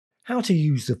how to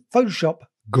use the Photoshop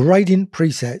gradient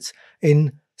presets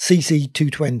in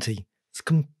CC220. It's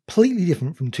completely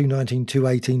different from 219,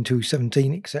 218,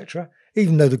 217, etc.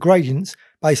 Even though the gradients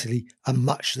basically are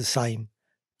much the same,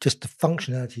 just the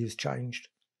functionality has changed.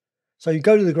 So you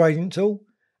go to the gradient tool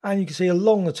and you can see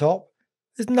along the top,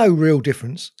 there's no real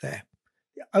difference there.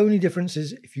 The only difference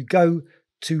is if you go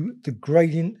to the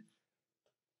gradient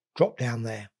drop down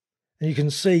there, and you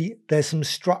can see there's some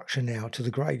structure now to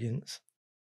the gradients.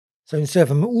 So instead of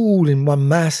them all in one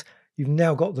mass, you've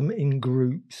now got them in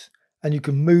groups, and you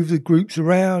can move the groups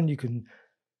around, you can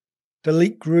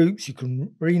delete groups, you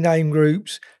can rename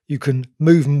groups, you can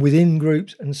move them within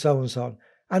groups, and so on and so on.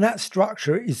 And that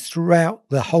structure is throughout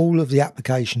the whole of the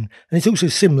application. And it's also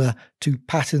similar to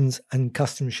patterns and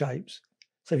custom shapes.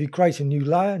 So if you create a new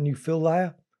layer, new fill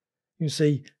layer, you can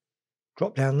see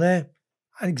drop down there,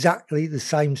 and exactly the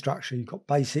same structure. You've got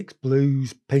basics,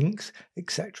 blues, pinks,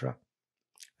 etc.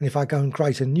 And if I go and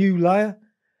create a new layer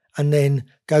and then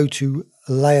go to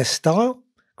layer style,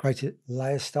 create a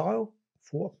layer style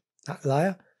for that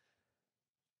layer,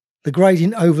 the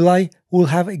gradient overlay will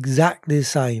have exactly the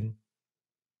same.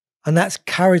 And that's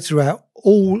carried throughout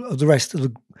all of the rest of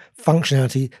the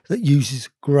functionality that uses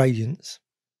gradients.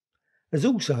 There's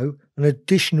also an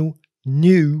additional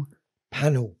new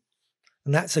panel,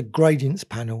 and that's a gradients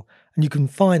panel, and you can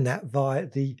find that via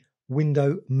the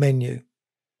window menu.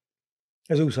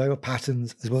 There's also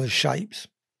patterns as well as shapes.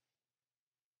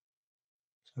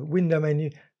 So window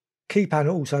menu, key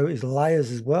panel also is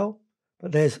layers as well,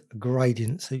 but there's a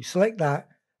gradient. So you select that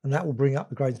and that will bring up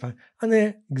the gradients panel, and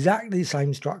they're exactly the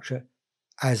same structure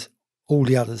as all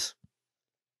the others.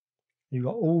 You've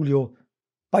got all your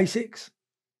basics,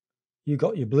 you've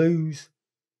got your blues,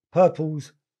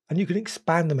 purples, and you can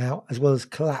expand them out as well as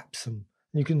collapse them.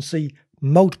 And you can see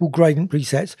multiple gradient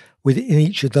presets within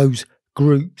each of those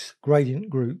groups, gradient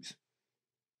groups.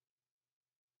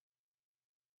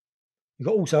 You've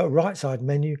got also a right side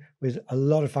menu with a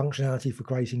lot of functionality for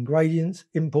creating gradients,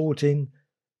 importing,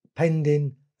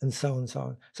 appending, and so on and so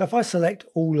on. So if I select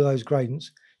all of those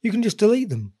gradients, you can just delete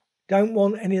them. Don't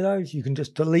want any of those, you can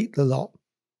just delete the lot.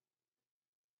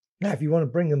 Now, if you want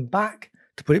to bring them back,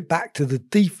 to put it back to the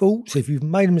default, so if you've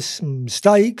made some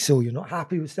mistakes or you're not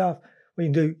happy with stuff, what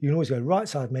you can do, you can always go right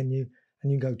side menu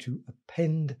and you can go to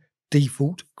append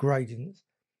default gradients,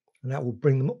 and that will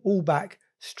bring them all back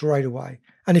straight away.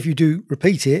 And if you do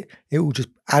repeat it, it will just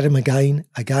add them again,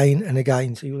 again, and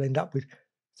again. So you'll end up with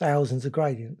thousands of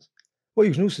gradients. What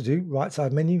you can also do, right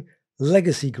side menu,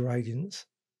 legacy gradients.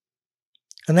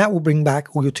 And that will bring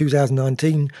back all your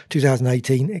 2019,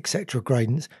 2018, etc.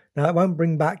 gradients. Now, it won't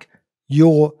bring back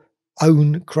your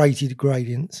own created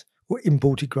gradients or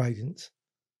imported gradients.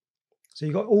 So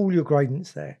you've got all your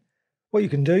gradients there. What you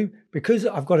can do, because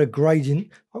I've got a gradient,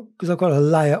 because I've got a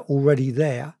layer already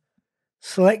there,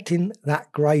 selecting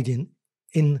that gradient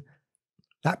in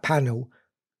that panel,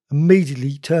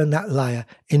 immediately turn that layer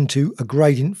into a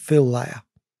gradient fill layer.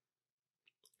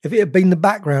 If it had been the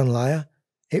background layer,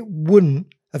 it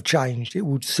wouldn't have changed. It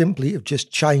would simply have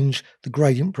just changed the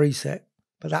gradient preset,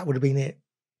 but that would have been it.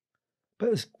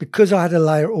 But because I had a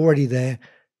layer already there,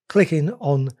 clicking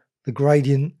on the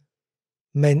gradient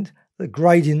meant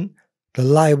the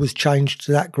layer was changed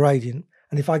to that gradient.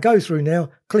 And if I go through now,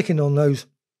 clicking on those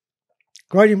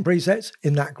gradient presets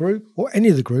in that group or any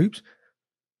of the groups,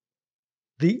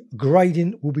 the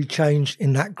gradient will be changed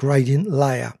in that gradient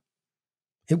layer.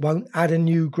 It won't add a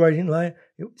new gradient layer.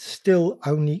 It's still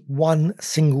only one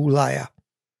single layer.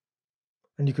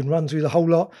 And you can run through the whole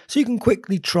lot. So you can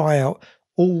quickly try out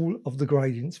all of the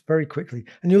gradients very quickly.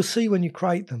 And you'll see when you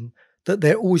create them that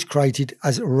they're always created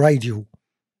as radial.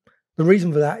 The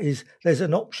reason for that is there's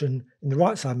an option in the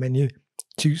right side menu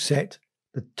to set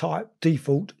the type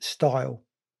default style.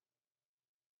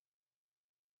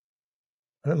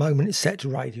 And at the moment it's set to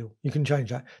radial. You can change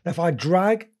that. Now if I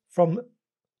drag from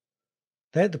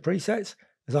there, the presets,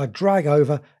 as I drag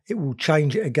over, it will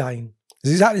change it again.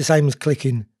 It's exactly the same as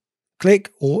clicking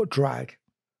click or drag.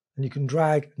 And you can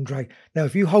drag and drag. Now,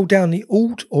 if you hold down the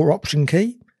Alt or Option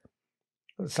key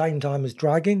at the same time as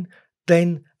dragging,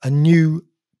 then a new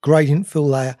gradient fill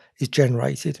layer is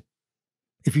generated.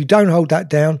 If you don't hold that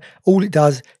down, all it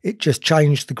does, it just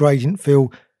changes the gradient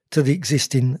fill to the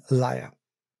existing layer.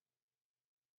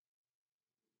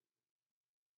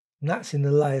 And that's in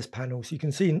the layers panel. So you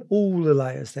can see in all the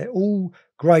layers, they're all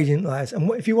gradient layers. And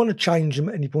if you want to change them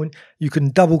at any point, you can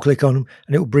double click on them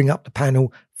and it will bring up the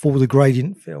panel for the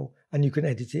gradient fill and you can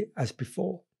edit it as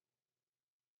before.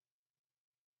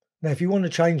 Now, if you want to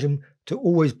change them to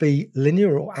always be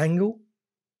linear or angle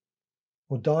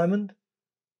or diamond,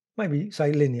 maybe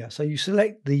say linear. So you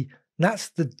select the And that's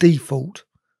the default.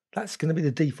 That's going to be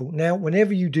the default. Now,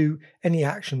 whenever you do any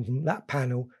action from that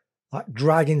panel, like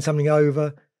dragging something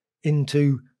over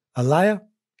into a layer,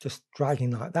 just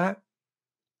dragging like that,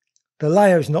 the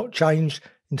layer is not changed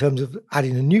in terms of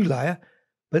adding a new layer,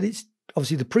 but it's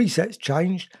obviously the preset's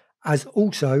changed, as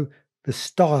also the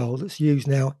style that's used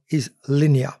now is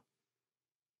linear.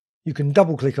 You can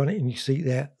double click on it and you see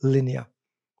there linear.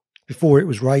 Before it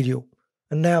was radial.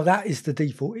 And now that is the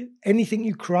default. Anything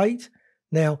you create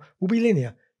now will be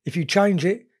linear. If you change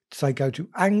it, say go to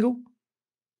angle,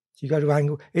 so you go to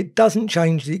angle, it doesn't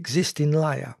change the existing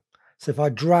layer. So if I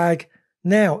drag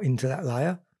now into that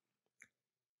layer,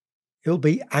 it'll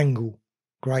be angle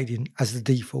gradient as the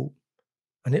default.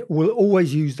 And it will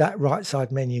always use that right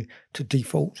side menu to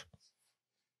default.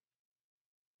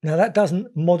 Now that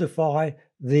doesn't modify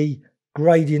the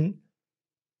gradient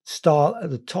style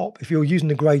at the top. If you're using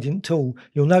the gradient tool,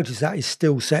 you'll notice that is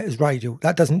still set as radial.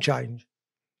 That doesn't change.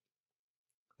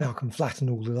 Now I can flatten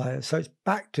all the layers. So it's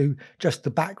back to just the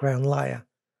background layer.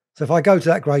 So if I go to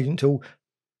that gradient tool,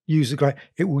 use the gradient,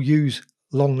 it will use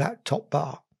along that top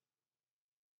bar.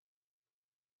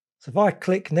 So if I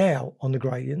click now on the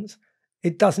gradients,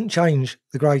 it doesn't change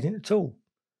the gradient at all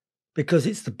because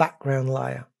it's the background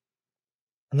layer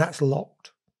and that's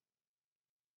locked.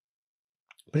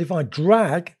 But if I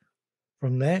drag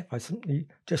from there, if I simply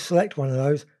just select one of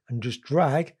those and just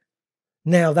drag,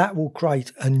 now that will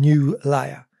create a new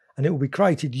layer and it will be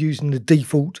created using the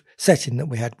default setting that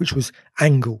we had, which was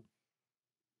angle.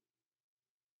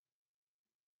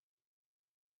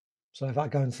 So if I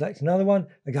go and select another one,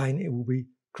 again, it will be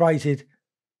created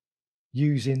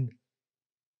using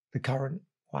the current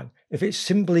one. If it's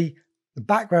simply the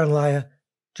background layer,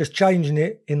 just changing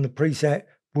it in the preset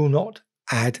will not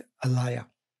add a layer.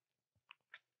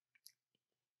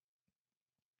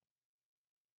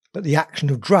 But the action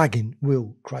of dragging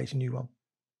will create a new one.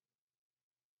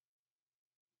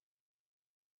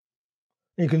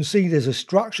 You can see there's a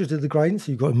structure to the gradients.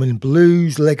 So you've got them in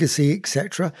blues, legacy,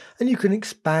 etc. And you can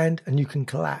expand and you can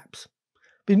collapse.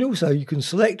 But also you can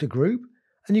select a group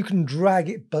and you can drag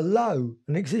it below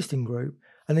an existing group.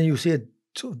 And then you'll see a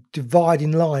sort of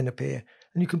dividing line appear.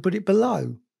 And you can put it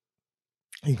below.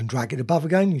 You can drag it above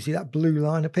again. You see that blue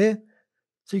line appear.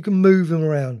 So you can move them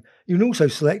around. You can also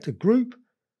select a group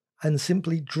and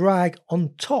simply drag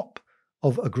on top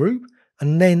of a group,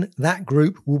 and then that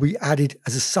group will be added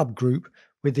as a subgroup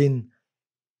within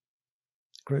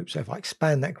group. So if I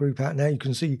expand that group out now, you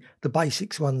can see the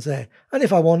basics ones there. And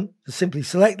if I want to simply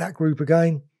select that group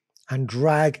again and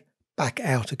drag back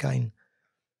out again.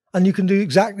 And you can do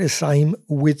exactly the same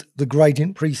with the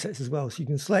gradient presets as well. So you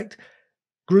can select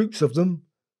groups of them,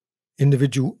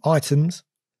 individual items,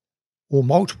 or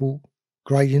multiple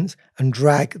gradients and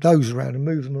drag those around and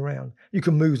move them around. You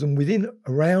can move them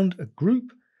around a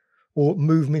group or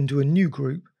move them into a new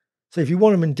group. So if you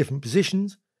want them in different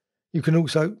positions, you can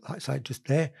also, like I say, just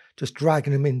there, just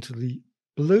dragging them into the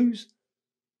blues.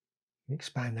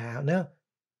 Expand that out now.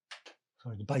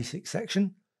 Sorry, the basics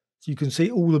section. So you can see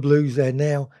all the blues there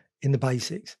now in the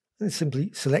basics. And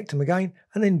simply select them again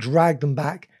and then drag them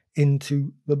back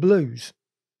into the blues.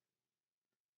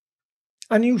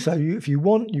 And also, if you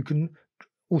want, you can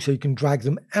drag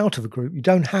them out of a group. You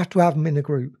don't have to have them in a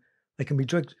group. They can be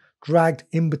dragged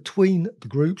in between the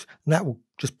groups, and that will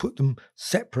just put them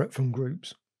separate from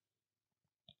groups.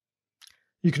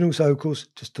 You can also, of course,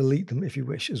 just delete them if you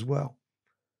wish as well.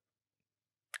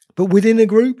 But within a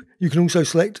group, you can also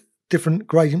select different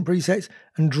gradient presets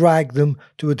and drag them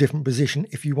to a different position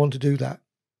if you want to do that.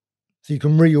 So you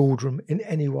can reorder them in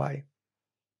any way.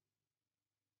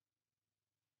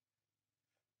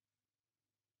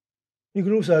 You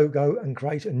can also go and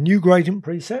create a new gradient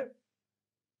preset.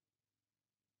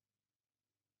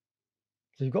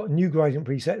 So you've got a new gradient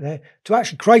preset there. To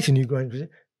actually create a new gradient preset,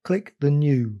 click the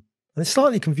new. And it's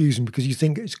slightly confusing because you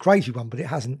think it's created one, but it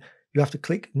hasn't. You have to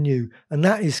click new. And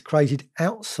that is created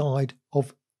outside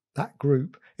of that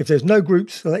group. If there's no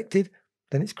group selected,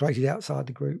 then it's created outside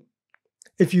the group.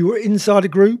 If you were inside a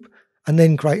group and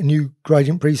then create a new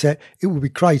gradient preset, it will be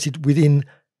created within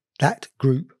that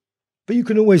group. But you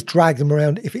can always drag them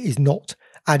around if it is not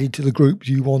added to the group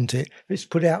you want it. If it's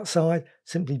put outside,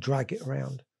 simply drag it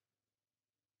around.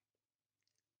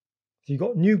 So you've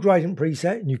got new gradient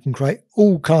preset and you can create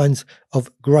all kinds of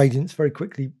gradients very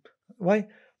quickly away.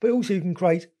 But also you can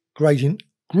create gradient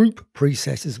group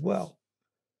presets as well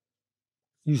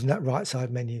using that right side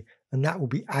menu, and that will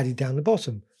be added down the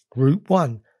bottom. Group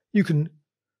 1. You can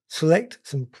select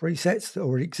some presets that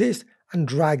already exist and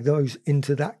drag those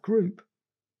into that group.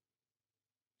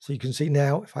 So you can see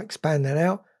now, if I expand that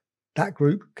out, that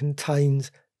group contains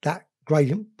that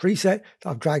gradient preset that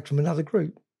I've dragged from another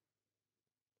group.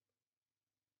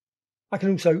 I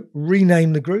can also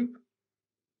rename the group.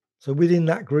 So within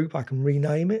that group, I can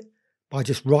rename it by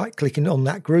just right-clicking on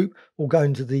that group or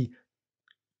going to the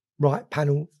right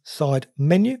panel side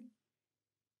menu.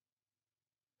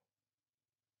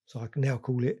 So I can now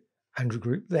call it Andrew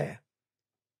Group there.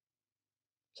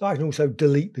 So I can also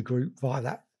delete the group via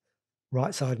that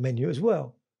right side menu as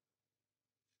well.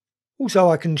 Also,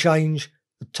 I can change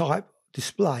the type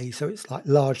display, so it's like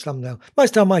large thumbnail. Most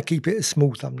of the time I keep it as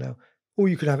small thumbnail, or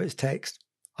you could have it as text.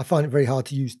 I find it very hard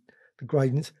to use the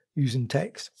gradients using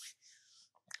text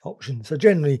option. So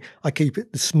generally I keep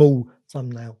it the small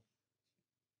thumbnail.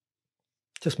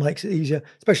 Just makes it easier,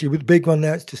 especially with the big one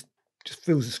now, it's just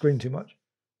fills the screen too much.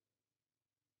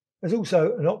 There's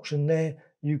also an option there,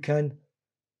 you can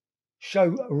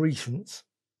show recents.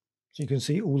 So you can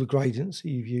see all the gradients that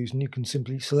you've used, and you can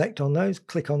simply select on those,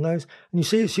 click on those, and you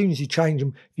see as soon as you change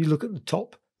them, if you look at the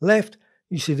top left,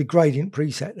 you see the gradient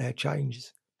preset there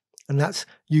changes. And that's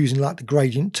using like the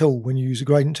gradient tool. When you use a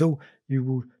gradient tool, you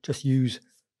will just use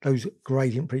those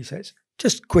gradient presets.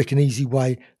 Just a quick and easy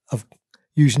way of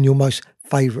using your most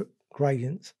favorite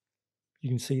gradients. You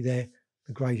can see there,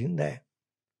 the gradient there.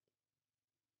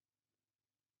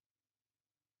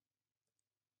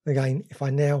 Again, if I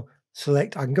now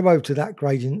select, I can go over to that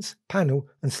gradients panel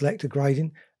and select a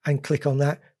gradient and click on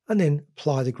that and then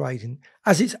apply the gradient.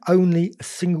 As it's only a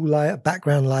single layer,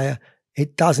 background layer,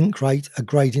 it doesn't create a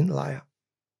gradient layer.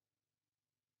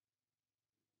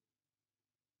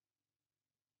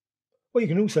 What you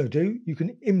can also do, you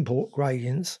can import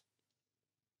gradients.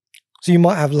 So you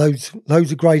might have loads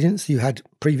of gradients you had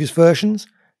previous versions.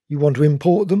 You want to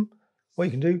import them. What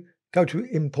you can do, go to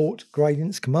Import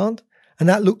Gradients command, and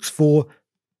that looks for,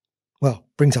 well,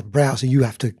 brings up a browser. You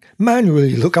have to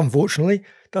manually look, unfortunately.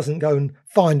 Doesn't go and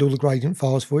find all the gradient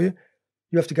files for you.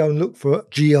 You have to go and look for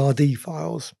GRD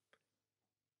files.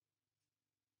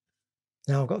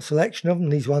 Now I've got a selection of them.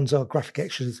 These ones are Graphic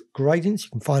Extras gradients.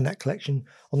 You can find that collection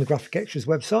on the Graphic Extras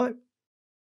website.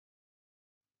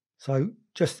 So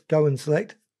just go and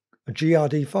select a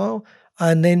GRD file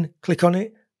and then click on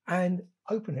it and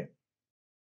open it.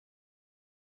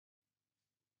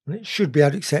 And it should be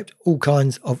able to accept all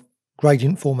kinds of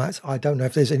gradient formats. I don't know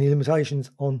if there's any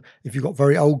limitations on if you've got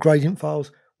very old gradient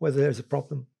files, whether there's a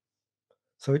problem.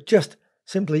 So it just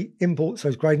simply imports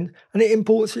those gradients, and it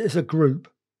imports it as a group.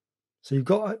 So you've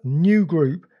got a new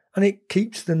group, and it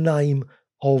keeps the name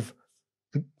of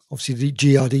obviously the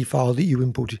GRD file that you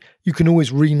imported. You can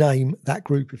always rename that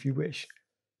group if you wish.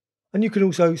 And you can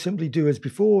also simply do as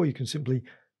before. You can simply,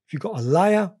 if you've got a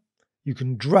layer, you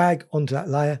can drag onto that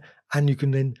layer and you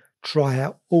can then try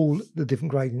out all the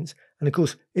different gradients. And of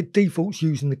course, it defaults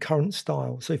using the current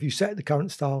style. So if you set the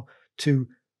current style to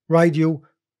radial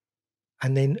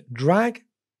and then drag,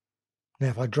 now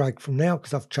if I drag from now,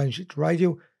 because I've changed it to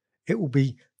radial, it will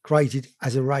be created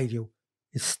as a radial.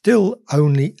 It's still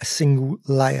only a single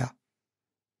layer.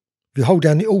 If you hold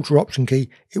down the Alt or Option key,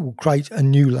 it will create a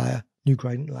new layer, new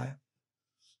gradient layer.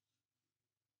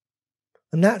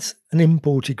 And that's an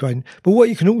imported gradient. But what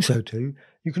you can also do,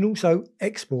 you can also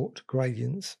export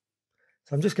gradients.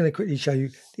 So I'm just going to quickly show you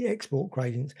the export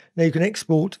gradients. Now you can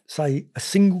export, say, a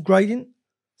single gradient.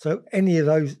 So any of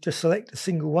those, just select a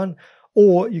single one,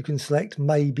 or you can select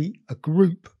maybe a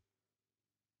group.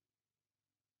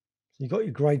 You've got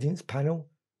your gradients panel,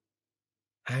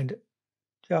 and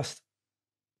just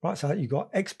right side you've got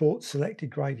export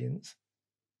selected gradients.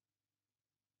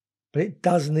 But it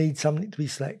does need something to be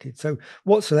selected. So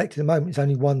what's selected at the moment is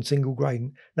only one single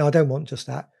gradient. Now I don't want just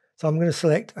that. So I'm going to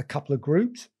select a couple of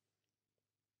groups.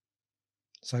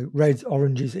 So reds,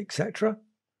 oranges, etc.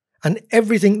 And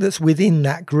everything that's within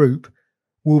that group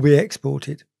will be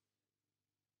exported.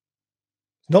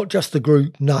 Not just the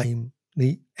group name.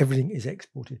 Everything is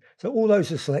exported. So all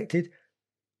those are selected.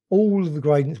 All of the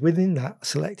gradients within that are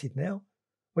selected now.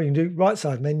 What you can do, right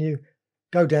side menu,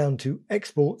 go down to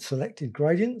Export Selected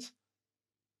Gradients.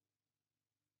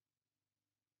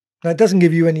 Now it doesn't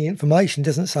give you any information, it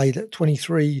doesn't say that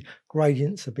 23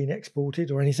 gradients have been exported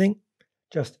or anything.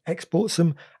 Just exports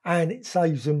them and it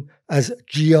saves them as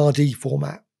GRD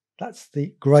format. That's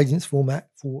the gradients format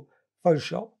for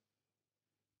Photoshop.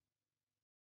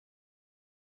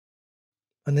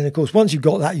 And then, of course, once you've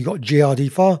got that, you've got a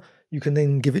GRD file, you can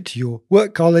then give it to your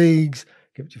work colleagues,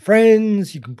 give it to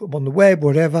friends, you can put them on the web,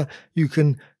 whatever. You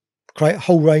can create a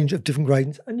whole range of different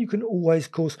gradients. And you can always,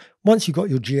 of course, once you've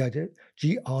got your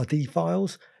GRD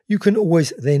files, you can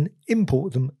always then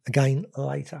import them again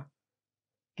later.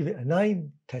 Give it a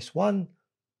name, test1,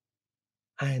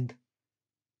 and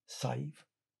save.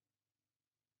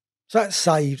 So that's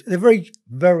saved. They're very,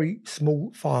 very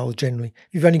small files generally.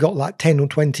 If you've only got like 10 or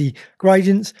 20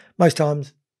 gradients, most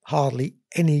times hardly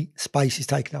any space is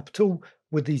taken up at all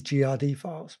with these GRD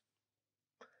files.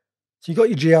 So you've got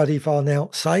your GRD file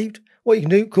now saved. What you can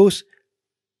do, of course,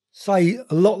 say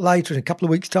a lot later in a couple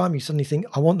of weeks' time, you suddenly think,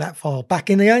 I want that file back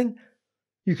in again.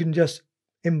 You can just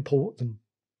import them.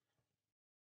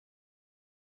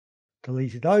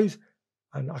 Deleted those,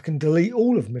 and I can delete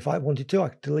all of them if I wanted to. I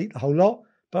could delete the whole lot.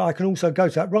 But I can also go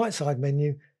to that right side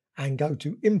menu and go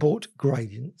to Import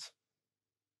Gradients.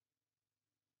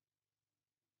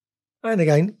 And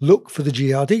again, look for the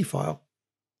GRD file.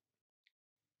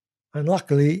 And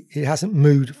luckily, it hasn't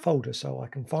moved folder, so I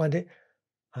can find it.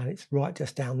 And it's right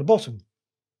just down the bottom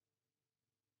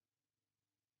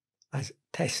as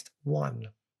Test 1.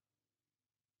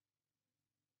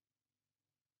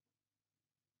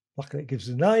 Luckily, it gives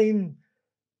the name,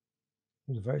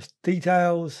 all the various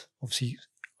details. Obviously,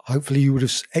 hopefully you would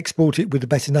have exported it with a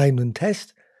better name than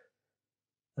test,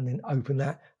 and then open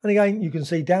that. And again, you can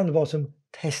see down the bottom,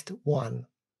 test 1.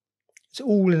 It's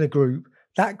all in a group.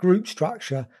 That group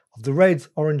structure of the reds,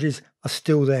 oranges are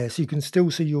still there. So you can still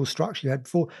see your structure you had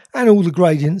before, and all the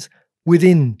gradients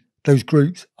within those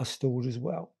groups are stored as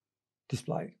well,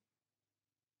 displayed.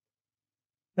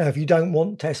 Now, if you don't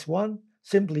want test 1,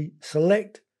 simply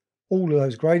select all of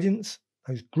those gradients,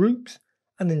 those groups,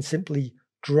 and then simply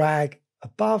drag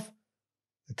above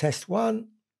the test 1,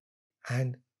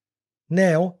 and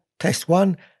now test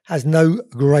 1 has no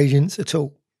gradients at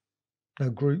all, no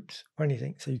groups or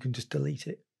anything, so you can just delete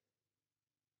it.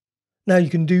 Now you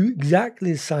can do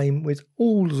exactly the same with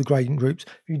all of the gradient groups.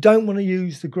 If you don't want to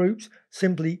use the groups,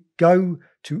 simply go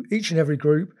to each and every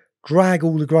group, drag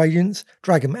all the gradients,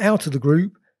 drag them out of the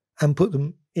group and put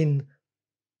them in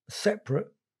a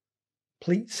separate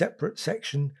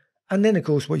section. And then, of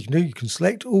course, what you can do, you can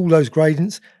select all those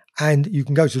gradients and you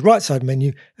can go to the right side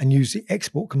menu and use the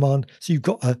export command. So you've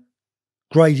got a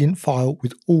gradient file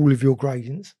with all of your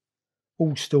gradients,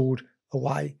 all stored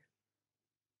away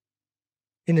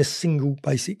in a single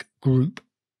basic group.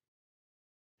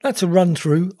 That's a run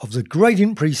through of the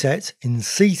gradient presets in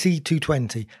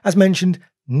CC220. As mentioned,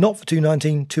 not for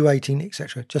 219, 218,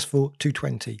 etc., just for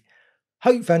 220.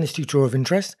 Hope you found this tutorial of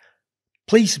interest.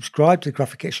 Please subscribe to the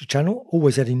Graphic Extra channel,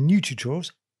 always adding new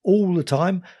tutorials all the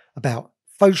time about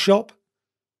Photoshop,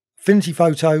 Affinity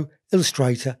Photo,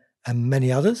 Illustrator, and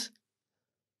many others.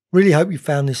 Really hope you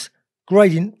found this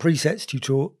gradient presets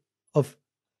tutorial of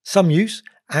some use,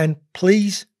 and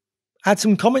please add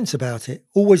some comments about it.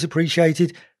 Always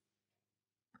appreciated.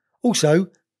 Also,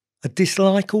 a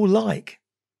dislike or like.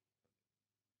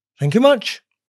 Thank you much.